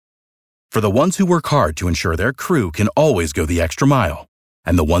For the ones who work hard to ensure their crew can always go the extra mile,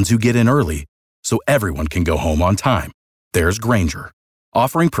 and the ones who get in early so everyone can go home on time, there's Grainger,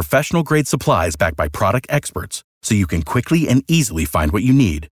 offering professional-grade supplies backed by product experts so you can quickly and easily find what you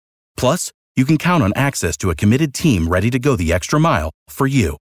need. Plus, you can count on access to a committed team ready to go the extra mile for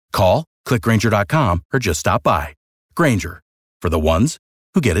you. Call, click Grainger.com, or just stop by. Grainger, for the ones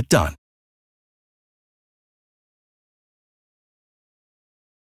who get it done.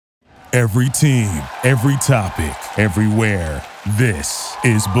 Every team, every topic, everywhere. This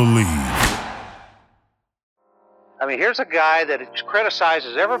is Believe. I mean, here's a guy that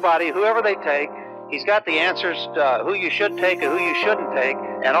criticizes everybody, whoever they take. He's got the answers to who you should take and who you shouldn't take.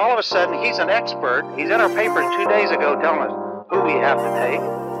 And all of a sudden, he's an expert. He's in our paper 2 days ago telling us who we have to take.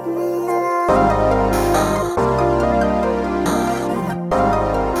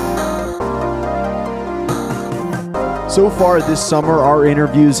 So far this summer, our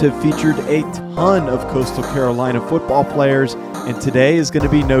interviews have featured a ton of Coastal Carolina football players, and today is going to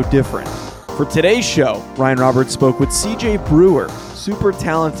be no different. For today's show, Ryan Roberts spoke with CJ Brewer, super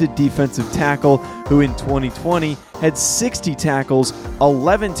talented defensive tackle who in 2020 had 60 tackles,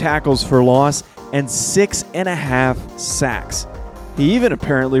 11 tackles for loss, and 6.5 sacks. He even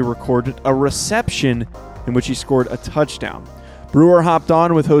apparently recorded a reception in which he scored a touchdown. Brewer hopped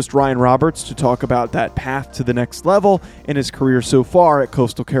on with host Ryan Roberts to talk about that path to the next level in his career so far at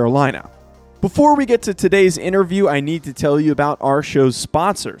Coastal Carolina. Before we get to today's interview, I need to tell you about our show's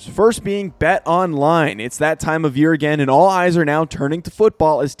sponsors. First being BetOnline. It's that time of year again, and all eyes are now turning to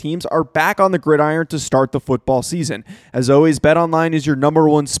football as teams are back on the gridiron to start the football season. As always, BetOnline is your number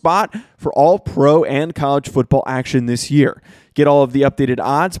one spot for all pro and college football action this year. Get all of the updated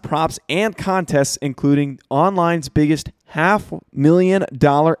odds, props, and contests, including online's biggest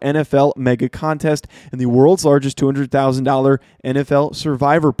 $500,000 NFL mega contest and the world's largest $200,000 NFL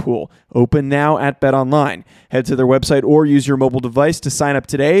survivor pool. Open now at BetOnline. Head to their website or use your mobile device to sign up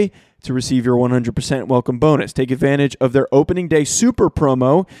today to receive your 100% welcome bonus. Take advantage of their opening day super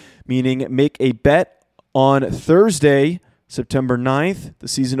promo, meaning make a bet on Thursday, September 9th, the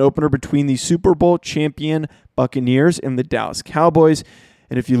season opener between the Super Bowl champion Buccaneers and the Dallas Cowboys.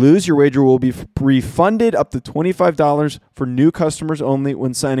 And if you lose, your wager will be refunded up to $25 for new customers only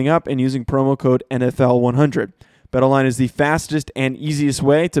when signing up and using promo code NFL100. BetOnline is the fastest and easiest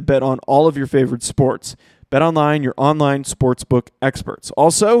way to bet on all of your favorite sports. BetOnline, your online sportsbook experts.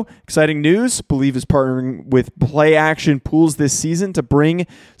 Also, exciting news, Believe is partnering with Play Action Pools this season to bring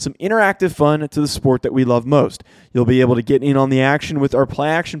some interactive fun to the sport that we love most. You'll be able to get in on the action with our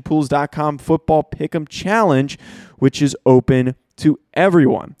PlayActionPools.com Football Pick'em Challenge, which is open to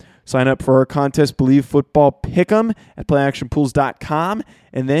everyone. Sign up for our contest, Believe Football Pick'em, at PlayActionPools.com,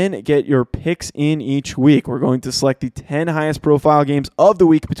 and then get your picks in each week. We're going to select the 10 highest profile games of the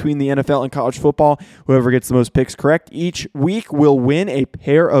week between the NFL and college football. Whoever gets the most picks correct each week will win a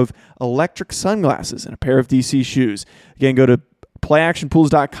pair of electric sunglasses and a pair of DC shoes. Again, go to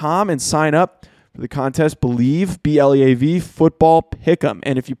PlayActionPools.com and sign up for the contest, Believe, B-L-E-A-V, Football Pick'em.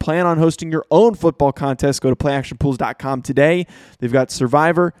 And if you plan on hosting your own football contest, go to PlayActionPools.com today. They've got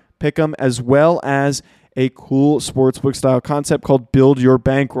Survivor, Pick'em, as well as a cool sportsbook-style concept called Build Your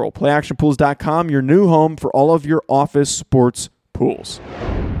Bankroll. PlayActionPools.com, your new home for all of your office sports pools.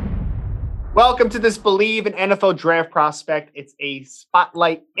 Welcome to this Believe in NFL Draft Prospect. It's a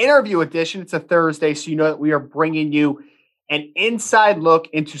spotlight interview edition. It's a Thursday, so you know that we are bringing you an inside look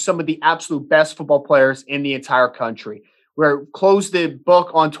into some of the absolute best football players in the entire country. We're closed the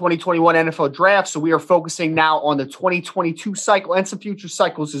book on 2021 NFL Draft, so we are focusing now on the 2022 cycle and some future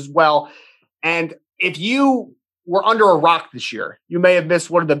cycles as well. And if you were under a rock this year, you may have missed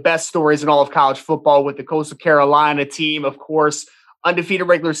one of the best stories in all of college football with the Coastal Carolina team, of course, undefeated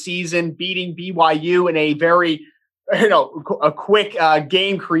regular season, beating BYU in a very, a quick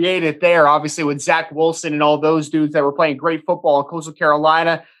game created there, obviously with Zach Wilson and all those dudes that were playing great football in Coastal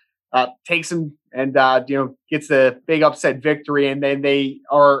Carolina, takes him and, gets the big upset victory. And then they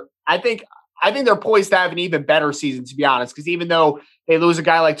are, I think they're poised to have an even better season, to be honest, because even though they lose a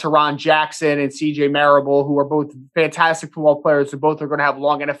guy like Teron Jackson and CJ Marable, who are both fantastic football players, who both are going to have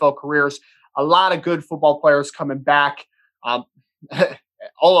long NFL careers, a lot of good football players coming back all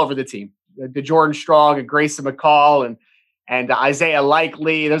over the team. The Jordan Strong and Grayson McCall and Isaiah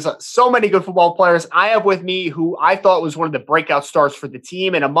Likely. There's so many good football players. I have with me who I thought was one of the breakout stars for the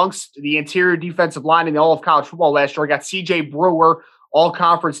team. And amongst the interior defensive line in all of college football last year, I got CJ Brewer,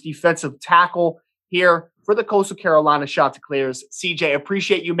 all-conference defensive tackle here for the Coastal Carolina Chanticleers. CJ,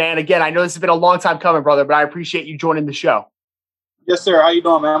 appreciate you, man. Again, I know this has been a long time coming, brother, but I appreciate you joining the show. Yes, sir. How you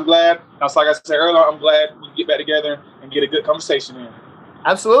doing, man? I'm glad. That's like I said earlier, I'm glad we can get back together and get a good conversation in.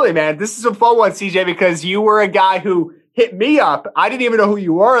 Absolutely, man. This is a fun one, CJ, because you were a guy who hit me up. I didn't even know who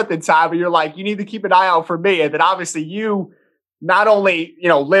you were at the time, but you're like, you need to keep an eye out for me. And then obviously you not only,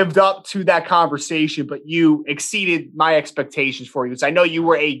 lived up to that conversation, but you exceeded my expectations for you. So I know you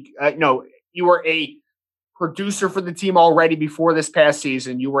were a producer for the team already before this past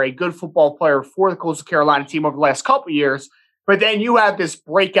season. You were a good football player for the Coastal Carolina team over the last couple of years. But then you have this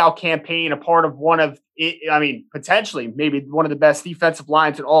breakout campaign, a part of potentially maybe one of the best defensive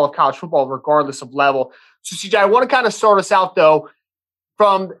lines in all of college football, regardless of level. So, CJ, I want to kind of start us out, though,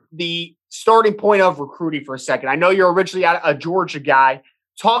 from the starting point of recruiting for a second. I know you're originally a Georgia guy.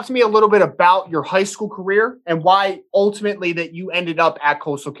 Talk to me a little bit about your high school career and why ultimately that you ended up at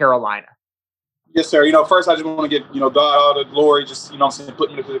Coastal Carolina. Yes, sir. First I just want to give, God all the glory, just,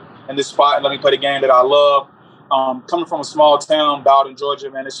 put me in this spot and let me play the game that I love. Coming from a small town, Bowden, Georgia,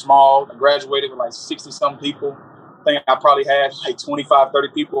 man, it's small. I graduated with like 60-some people. I think I probably had like 25, 30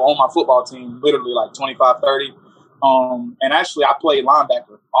 people on my football team, literally like 25, 30. And actually, I played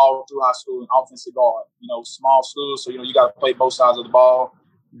linebacker all through high school and offensive guard. Small school, so, you got to play both sides of the ball.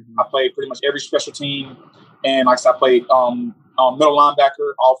 Mm-hmm. I played pretty much every special team. And like I said, I played middle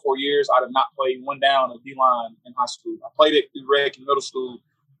linebacker all 4 years. I did not play one down or D-line in high school. I played it through rec in middle school.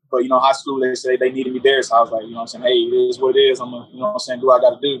 But, high school, they say they needed me there. So I was like, hey, it is what it is. I'm going to, do what I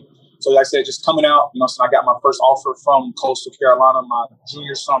got to do. So like I said, just coming out, I got my first offer from Coastal Carolina my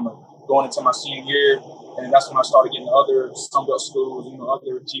junior summer, going into my senior year. And that's when I started getting other Sunbelt schools,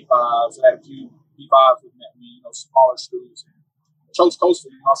 other G5s. I had a few G5s with me, smaller schools. Chose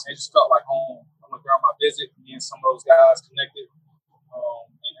Coastal, it just felt like home. I went there on my visit, and some of those guys connected.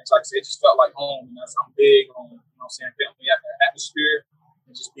 And like I said, it just felt like home. And I'm big on, family atmosphere.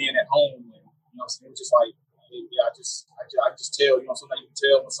 Just being at home, and it was just like, I just tell, sometimes you can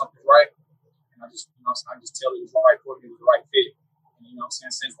tell when something's right, and I just tell it was right for me, it was the right fit. And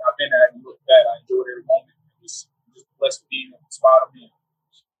since I've been there, I haven't looked back. I enjoyed every moment. Just blessed to be in the spot I'm in.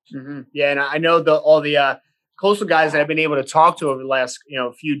 Mm-hmm. Yeah, and I know all the Coastal guys that I've been able to talk to over the last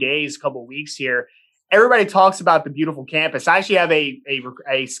few days, couple of weeks here. Everybody talks about the beautiful campus. I actually have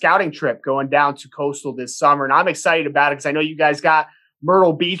a scouting trip going down to Coastal this summer, and I'm excited about it because I know you guys got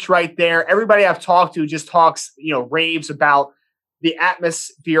Myrtle Beach right there. Everybody I've talked to just talks, raves about the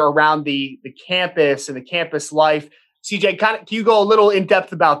atmosphere around the campus and the campus life. CJ, can you go a little in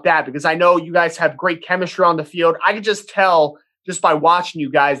depth about that? Because I know you guys have great chemistry on the field. I could just tell just by watching you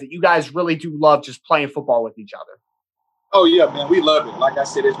guys that you guys really do love just playing football with each other. Oh, yeah, man. We love it. Like I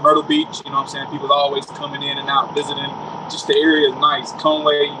said, it's Myrtle Beach. People always coming in and out, visiting. Just the area is nice.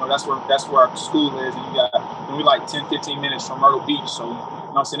 Conway, that's where our school is. And we're like 10, 15 minutes from Myrtle Beach. So,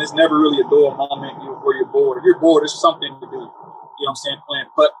 it's never really a dull moment where you're bored. If you're bored, there's something to do.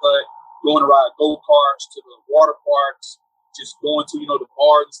 Playing putt-putt, going to ride go-karts to the water parks, just going to, the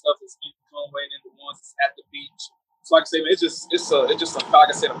bars and stuff that's in Conway and the ones that's at the beach. So like I say, man, it's just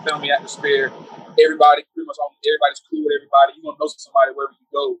like I said, a family atmosphere. Everybody's cool with everybody. You're gonna know somebody wherever you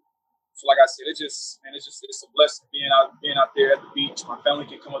go. So like I said, it's a blessing being out there at the beach. My family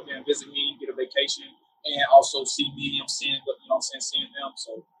can come up there and visit me, get a vacation, and also see me. Seeing them.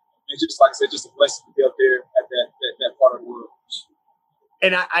 So it's just like I said, just a blessing to be up there at that part of the world.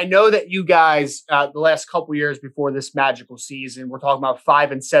 And I know that you guys, the last couple of years before this magical season, we're talking about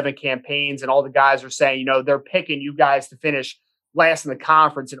 5 and 7 campaigns, and all the guys are saying, they're picking you guys to finish last in the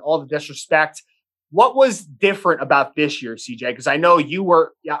conference, and all the disrespect. What was different about this year, CJ? Because I know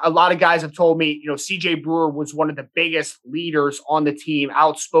a lot of guys have told me, CJ Brewer was one of the biggest leaders on the team,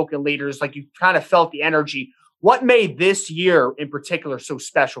 outspoken leaders, like you kind of felt the energy. What made this year in particular so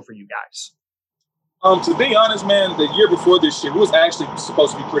special for you guys? To be honest, man, the year before this year, it was actually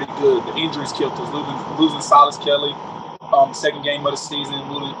supposed to be pretty good. The injuries killed us, losing Silas Kelly, second game of the season,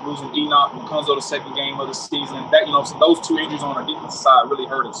 losing Enoch Mukunzo the second game of the season. That so those two injuries on our defensive side really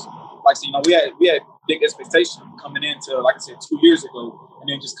hurt us. Like I said, we had big expectations coming into, like I said, 2 years ago, and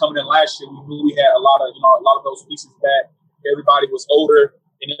then just coming in last year, we knew we had a lot of those pieces back. Everybody was older,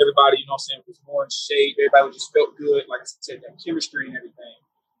 and everybody, was more in shape. Everybody just felt good. Like I said, that chemistry and everything.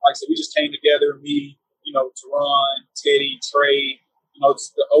 Like I said, we just came together, me, Teron, Teddy, Trey,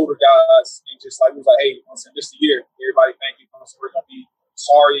 just the older guys, and just like, we was like, hey, this is the year. Everybody, thank you. So we're going to be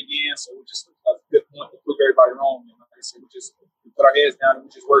sorry again. So we just a good point to prove everybody wrong. And like I said, we put our heads down and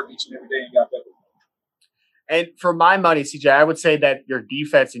we just worked each and every day and got better. And for my money, CJ, I would say that your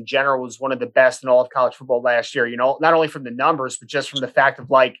defense in general was one of the best in all of college football last year. Not only from the numbers, but just from the fact of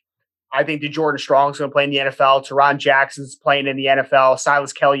I think DeJordan Strong's going to play in the NFL. Teron Jackson's playing in the NFL.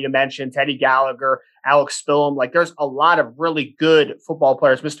 Silas Kelly, you mentioned, Teddy Gallagher, Alex Spillum. Like, there's a lot of really good football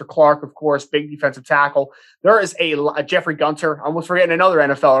players. Mr. Clark, of course, big defensive tackle. There is a Jeffrey Gunter. Almost forgetting another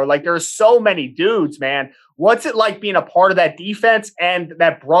NFLer. Like, there's so many dudes, man. What's it like being a part of that defense and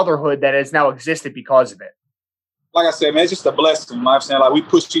that brotherhood that has now existed because of it? Like I said, man, it's just a blessing. You know what I'm saying? Like, we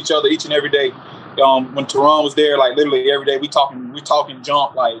push each other each and every day. When Teron was there, like literally every day, we talking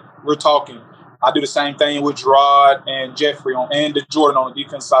jump. Like, we're talking. I do the same thing with Gerard and Jeffrey and DeJordan on the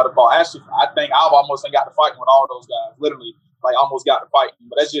defense side of the ball. Actually, I think I've almost got to fighting with all those guys. Literally, like, almost got to fighting.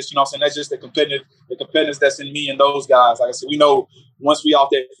 But that's just, you know what I'm saying? That's just the competitiveness that's in me and those guys. Like I said, we know once we off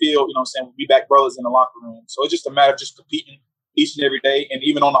that field, you know what I'm saying, we'll be back brothers in the locker room. So it's just a matter of just competing each and every day. And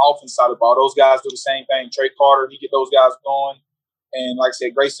even on the offense side of the ball, those guys do the same thing. Trey Carter, he get those guys going. And like I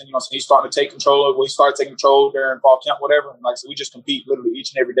said, Grayson, you know, he's starting to take control. He started taking control during fall camp, whatever. And like I said, we just compete literally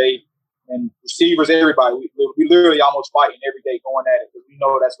each and every day. And receivers, everybody, we literally almost fighting every day going at it because we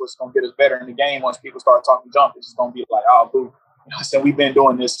know that's what's going to get us better in the game. Once people start talking jump, it's just going to be like, oh, boo. You know, I said, we've been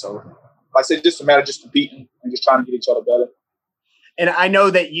doing this. So like I said, just a matter of just competing and just trying to get each other better. And I know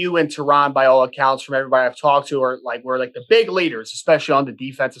that you and Teron, by all accounts, from everybody I've talked to, we're like the big leaders, especially on the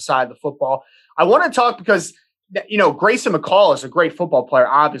defensive side of the football. I want to talk because, you know, Grayson McCall is a great football player,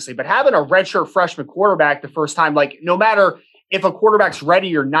 obviously, but having a redshirt freshman quarterback the first time, like, no matter if a quarterback's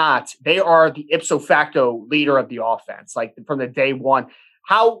ready or not, they are the ipso facto leader of the offense, like from the day one.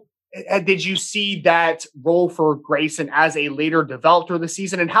 How did you see that role for Grayson as a leader develop through the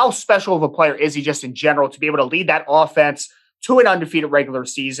season? And how special of a player is he just in general to be able to lead that offense to an undefeated regular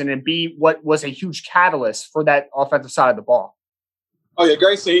season and be what was a huge catalyst for that offensive side of the ball? Oh yeah,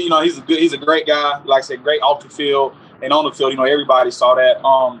 Grayson, you know, he's a great guy. Like I said, great off the field and on the field. You know, everybody saw that.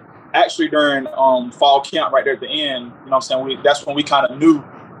 Actually during fall camp right there at the end, you know what I'm saying, that's when we kind of knew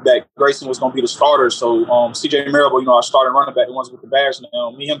that Grayson was going to be the starter. So CJ Marable, you know, our starting running back, the ones with the badge,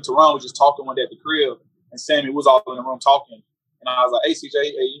 me, him, Teron was just talking one day at the crib, and Sammy was all in the room talking. And I was like, hey, CJ,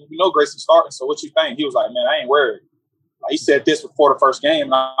 hey, we know Grayson's starting, so what you think? He was like, man, I ain't worried. Like, he said this before the first game,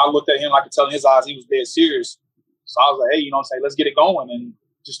 and I looked at him, I could tell in his eyes he was dead serious. So I was like, hey, you know what I'm saying, let's get it going. And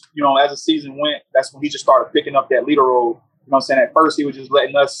just, you know, as the season went, that's when he just started picking up that leader role. You know what I'm saying? At first, he was just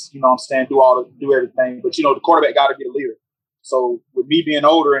letting us, you know what I'm saying, do everything. But, you know, the quarterback got to be a leader. So with me being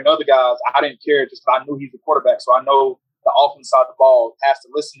older and other guys, I didn't care just because I knew he's the quarterback. So I know the offense side of the ball has to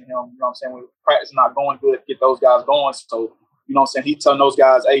listen to him. You know what I'm saying? When practice is not going good, get those guys going. So, you know what I'm saying, he telling those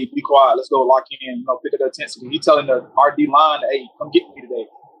guys, hey, be quiet. Let's go lock in. You know, pick up the intensity. He telling the RD line, hey, come get me today.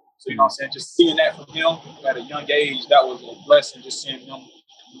 So, you know what I'm saying, just seeing that from him at a young age, that was a blessing, just seeing him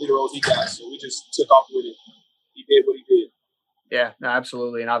the roles he got. So we just took off with it. He did what he did. Yeah, no,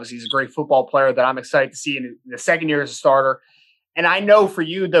 absolutely. And obviously he's a great football player that I'm excited to see in the second year as a starter. And I know for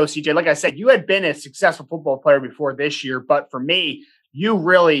you, though, CJ, like I said, you had been a successful football player before this year. But for me, you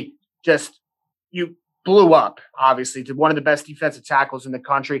really you blew up, obviously, to one of the best defensive tackles in the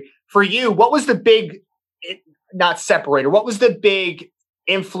country. For you, what was the big, not separator, what was the big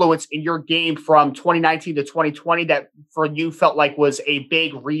influence in your game from 2019 to 2020 that for you felt like was a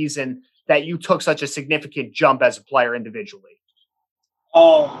big reason that you took such a significant jump as a player individually?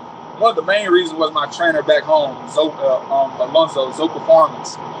 One of the main reasons was my trainer back home, Alonzo, Zo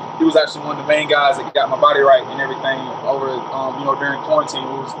Performance. He was actually one of the main guys that got my body right and everything over, you know, during quarantine.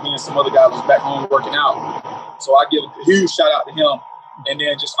 It was me and some other guys was back home working out. So I give a huge shout out to him. And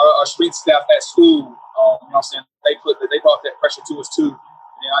then just our street staff at school, you know what I'm saying, they brought that pressure to us too.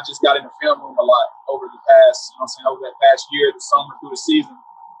 And I just got in the film room a lot over the past, you know what I'm saying, over that past year, the summer through the season.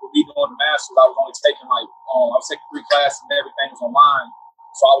 With me doing the masters, I was only taking I was taking 3 classes and everything was online.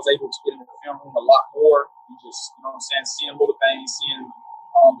 So I was able to get in the film room a lot more and just, you know what I'm saying, seeing little things, seeing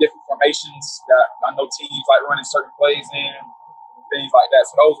different formations that I know teams like running certain plays in and things like that.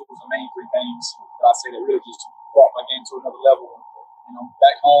 So those were the main 3 things that I say that really just brought my game to another level. And I'm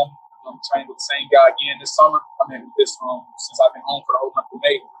back home. I'm training with the same guy again this summer. I mean, since I've been home for the whole month of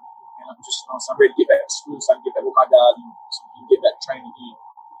May. And I'm just, you know, so I'm ready to get back to school so I can get back with my guys and so we can get back to training again.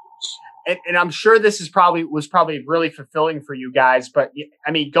 And I'm sure this was probably really fulfilling for you guys. But I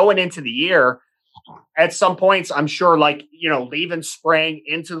mean, going into the year, at some points, I'm sure, like, you know, leaving spring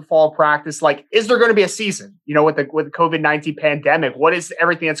into the fall practice, like, is there going to be a season? You know, with the COVID-19 pandemic, what is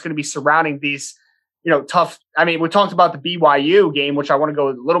everything that's going to be surrounding these, you know, tough? I mean, we talked about the BYU game, which I want to go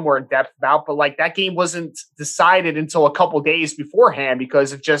a little more in depth about, but like that game wasn't decided until a couple days beforehand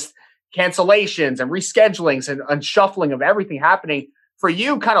because of just cancellations and reschedulings and shuffling of everything happening. For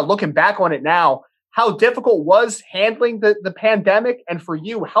you, kind of looking back on it now, how difficult was handling the pandemic? And for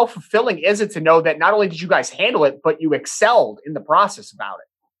you, how fulfilling is it to know that not only did you guys handle it, but you excelled in the process about it?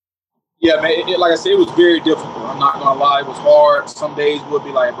 Yeah, man, like I said, it was very difficult. I'm not going to lie. It was hard. Some days would be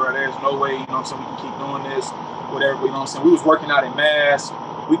like, bro, there's no way, you know what I'm saying, we can keep doing this, whatever, you know what I'm saying. We was working out in mass.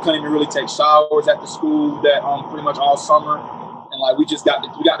 We couldn't even really take showers at the school that pretty much all summer. And, like, we got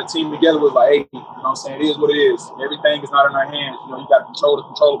the team together. It was like, hey, you know what I'm saying, it is what it is. Everything is not in our hands. You know, you got to control the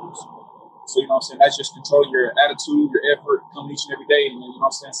controllables. So, you know what I'm saying, that's just controlling your attitude, your effort, coming each and every day. And, you know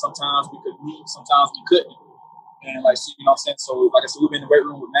what I'm saying, sometimes we could meet, sometimes we couldn't. And, like, you know what I'm saying? So, like I said, we've been in the weight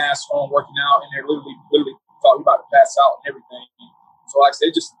room with masks on, working out, and they're literally thought we about to pass out and everything. So, like I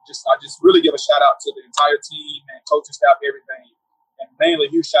said, I just really give a shout out to the entire team and coaching staff, everything. And mainly,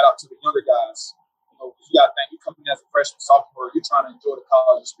 huge shout out to the younger guys. You know, you got to think, you come in as a freshman, sophomore, you're trying to enjoy the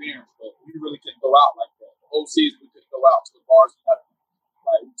college experience, but we really couldn't go out like that. The whole season, we couldn't go out to the bars and nothing.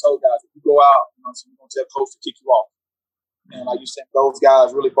 Like, we told guys, if you go out, you know what I'm saying, we're going to tell coach to kick you off. And like you said, those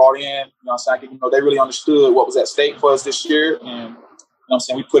guys really brought in, you know what I'm saying, they really understood what was at stake for us this year. And, you know what I'm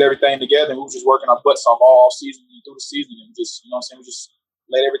saying, we put everything together and we were just working our butts off all season and through the season. And just, you know what I'm saying, we just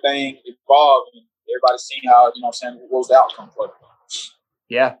let everything evolve and everybody's seeing how, you know what I'm saying, what was the outcome for it.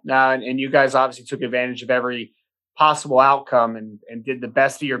 Yeah, no, and you guys obviously took advantage of every possible outcome and did the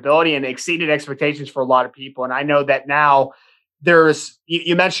best of your ability and exceeded expectations for a lot of people. And I know that now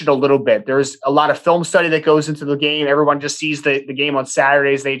you mentioned a little bit, there's a lot of film study that goes into the game. Everyone just sees the game on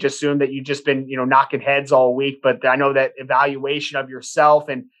Saturdays. They just assume that you've just been, knocking heads all week. But I know that evaluation of yourself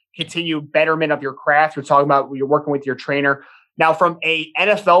and continued betterment of your craft, you're talking about, you're working with your trainer. Now, from a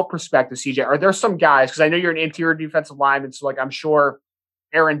NFL perspective, CJ, are there some guys, because I know you're an interior defensive lineman, so like I'm sure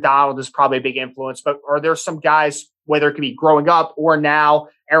Aaron Donald is probably a big influence, but are there some guys, whether it could be growing up or now,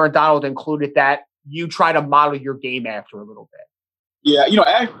 Aaron Donald included, that you try to model your game after a little bit? Yeah,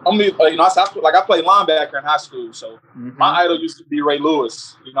 I played linebacker in high school, so my idol used to be Ray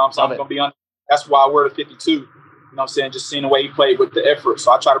Lewis. You know what I'm saying? I'm going to be honest. That's why I wear the 52. You know what I'm saying? Just seeing the way he played with the effort.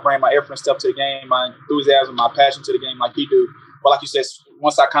 So I try to bring my effort and stuff to the game, my enthusiasm, my passion to the game like he do. But like you said,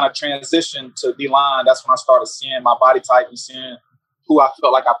 once I kind of transitioned to D-line, that's when I started seeing my body type and seeing who I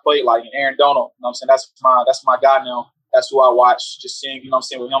felt like I played like. And Aaron Donald, you know what I'm saying? That's my guy now. That's who I watch. Just seeing, you know what I'm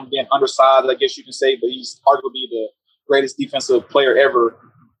saying, with him being undersized, I guess you can say, but he's arguably the greatest defensive player ever,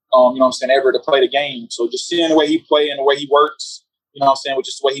 you know what I'm saying, ever to play the game. So just seeing the way he plays and the way he works, you know what I'm saying, with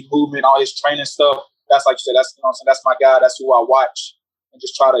just the way he moves and all his training stuff, that's like you said, that's, you know what I'm saying, that's my guy, that's who I watch, and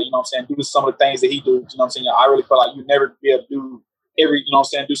just try to, you know what I'm saying, do some of the things that he do. You know what I'm saying? I really feel like you never be able to do you know what I'm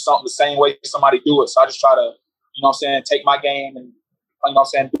saying, do something the same way somebody do it. So I just try to, you know what I'm saying, take my game and, you know what I'm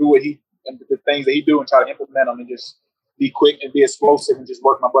saying, do what and the things that he do and try to implement them and just be quick and be explosive and just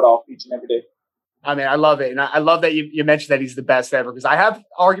work my butt off each and every day. I mean, I love it. And I love that you mentioned that he's the best ever, because I have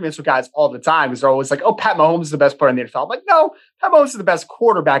arguments with guys all the time because they're always like, oh, Pat Mahomes is the best player in the NFL. I'm like, no, Pat Mahomes is the best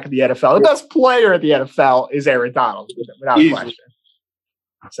quarterback in the NFL. The best player in the NFL is Aaron Donald, without a question.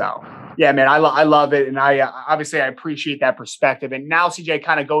 So, yeah, man, I love it. And I appreciate that perspective. And now, CJ,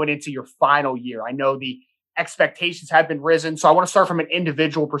 kind of going into your final year, I know the expectations have been risen. So I want to start from an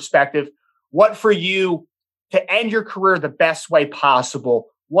individual perspective. What for you to end your career the best way possible?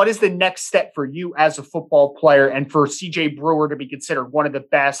 What is the next step for you as a football player and for CJ Brewer to be considered one of the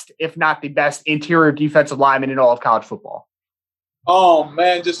best, if not the best, interior defensive lineman in all of college football? Oh,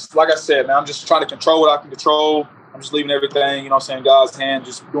 man, just like I said, man, I'm just trying to control what I can control. I'm just leaving everything, you know what I'm saying, God's hand,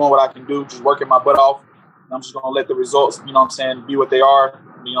 just doing what I can do, just working my butt off. And I'm just going to let the results, you know what I'm saying, be what they are.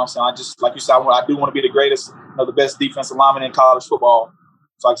 You know what I'm saying? I just, like you said, I do want to be the greatest, the best defensive lineman in college football.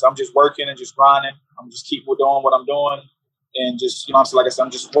 So like I said, I'm just working and just grinding. I'm just keep doing what I'm doing. And just, you know what I'm saying, like I said,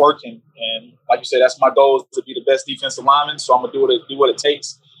 I'm just working. And like you said, that's my goal, is to be the best defensive lineman. So I'm going to do what it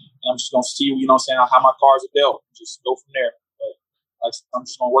takes. And I'm just going to see, you know what I'm saying, how my cards are dealt. Just go from there. But like I said, I'm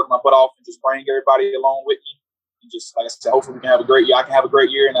just going to work my butt off and just bring everybody along with me. And just, like I said, hopefully we can have a great year. I can have a great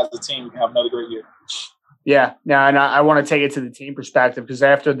year. And as a team, we can have another great year. Yeah. Now, and I want to take it to the team perspective, because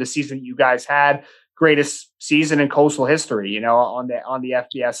after the season you guys had, greatest season in Coastal history, on the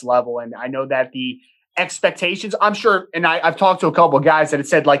FBS level. And I know that the expectations, I'm sure, and I've talked to a couple of guys that had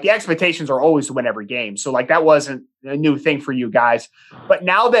said, like, the expectations are always to win every game. So, like, that wasn't a new thing for you guys. But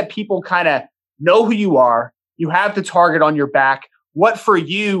now that people kind of know who you are, you have the target on your back, what for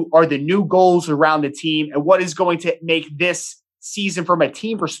you are the new goals around the team, and what is going to make this season from a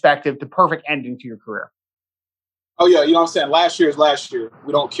team perspective the perfect ending to your career? Oh, yeah, you know what I'm saying? Last year is last year.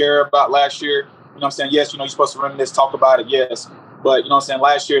 We don't care about last year. You know what I'm saying? Yes, you're supposed to reminisce, talk about it, yes. But, you know what I'm saying,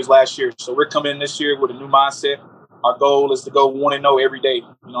 last year is last year. So we're coming in this year with a new mindset. Our goal is to go 1-0 every day. You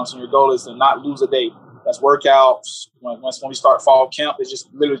know what I'm saying? Your goal is to not lose a day. That's workouts. When we start fall camp, it's just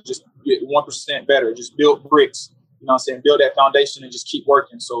literally just get 1% better. Just build bricks. you know what I'm saying, build that foundation and just keep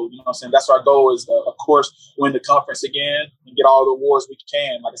working. So, you know what I'm saying, that's our goal is, of course, win the conference again and get all the awards we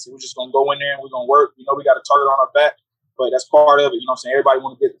can. Like I said, we're just going to go in there and we're going to work. We know we got a target on our back, but that's part of it. You know what I'm saying? Everybody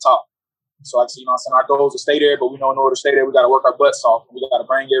want to be at the top. So, like I said, you know what I'm saying, our goal is to stay there, but we know in order to stay there, we got to work our butts off. We got to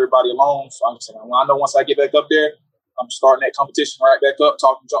bring everybody along. So, I'm saying, I know once I get back up there, I'm starting that competition right back up,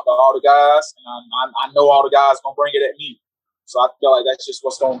 talking junk to all the guys, and I know all the guys going to bring it at me. So I feel like that's just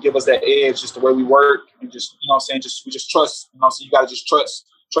what's going to give us that edge, just the way we work, and just, you know what I'm saying, we just trust, you know, so you got to just trust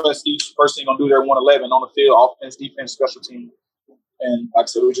each person going to do their 111 on the field, offense, defense, special team. And like I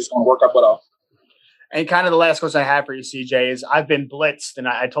said, we're just going to work our butt off. And kind of the last question I have for you, CJ, is I've been blitzed, and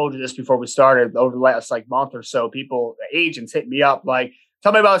I told you this before we started, over the last month or so, agents hit me up like,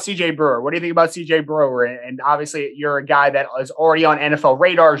 tell me about CJ Brewer. What do you think about CJ Brewer? And obviously you're a guy that is already on NFL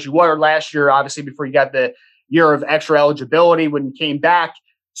radars. You were last year, obviously, before you got the year of extra eligibility when you came back.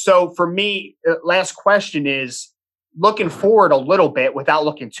 So for me, last question is, looking forward a little bit without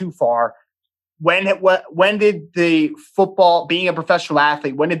looking too far, when did the football, being a professional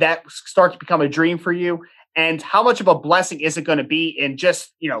athlete, when did that start to become a dream for you? And how much of a blessing is it going to be in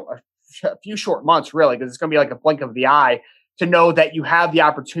just, you know, a few short months, really, because it's going to be like a blink of the eye to know that you have the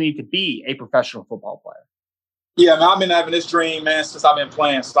opportunity to be a professional football player? Yeah, man, I've been having this dream, man, since I've been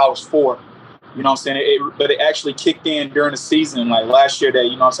playing, since I was 4. You know what I'm saying? But it actually kicked in during the season, like last year that,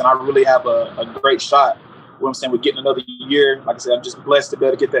 you know what I'm saying, I really have a great shot. You know what I'm saying? We're getting another year. Like I said, I'm just blessed to be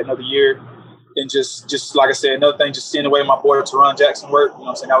able to get that another year. And just like I said, another thing, just seeing the way my boy Teron Jackson worked. You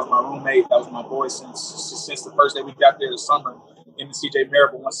know what I'm saying? That was my roommate. That was my boy since the first day we got there this summer. Him and CJ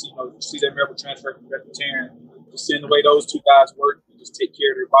Marable, once, you know, CJ Marable transferred from Presbyterian. Just seeing the way those two guys work and just take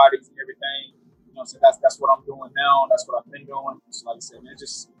care of their bodies and everything. You know what I'm saying? That's what I'm doing now. That's what I've been doing. So like I said, man,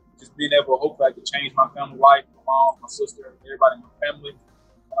 just being able to hopefully I can change my family life, my mom, my sister, everybody in my family.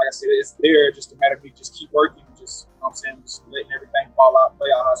 Like I said, it's there, just a matter of me just keep working, just, you know what I'm saying, just letting everything fall out, play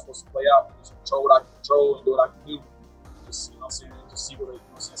out how it's supposed to play out, just control what I can control and do what I can do. Just, you know what I'm saying, just see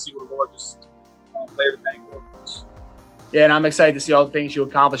what the Lord just play everything for us. Yeah, and I'm excited to see all the things you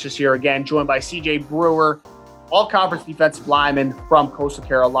accomplish this year. Again, joined by CJ Brewer, all-conference defensive lineman from Coastal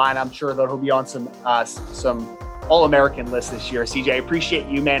Carolina. I'm sure that he'll be on some All-American list this year. CJ, I appreciate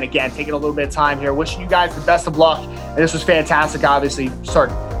you, man, again, taking a little bit of time here. Wishing you guys the best of luck. And this was fantastic, obviously.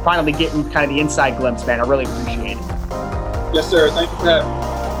 Finally getting kind of the inside glimpse, man. I really appreciate it. Yes, sir. Thank you for having me.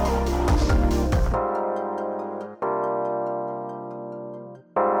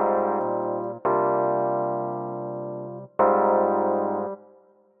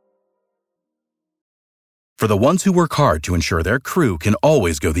 For the ones who work hard to ensure their crew can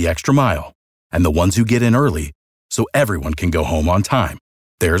always go the extra mile, and the ones who get in early so everyone can go home on time,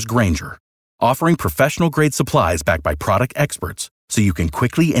 there's Grainger, offering professional-grade supplies backed by product experts so you can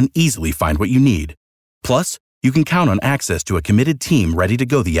quickly and easily find what you need. Plus, you can count on access to a committed team ready to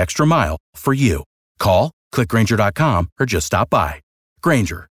go the extra mile for you. Call, click Grainger.com, or just stop by.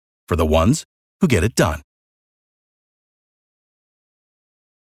 Grainger, for the ones who get it done.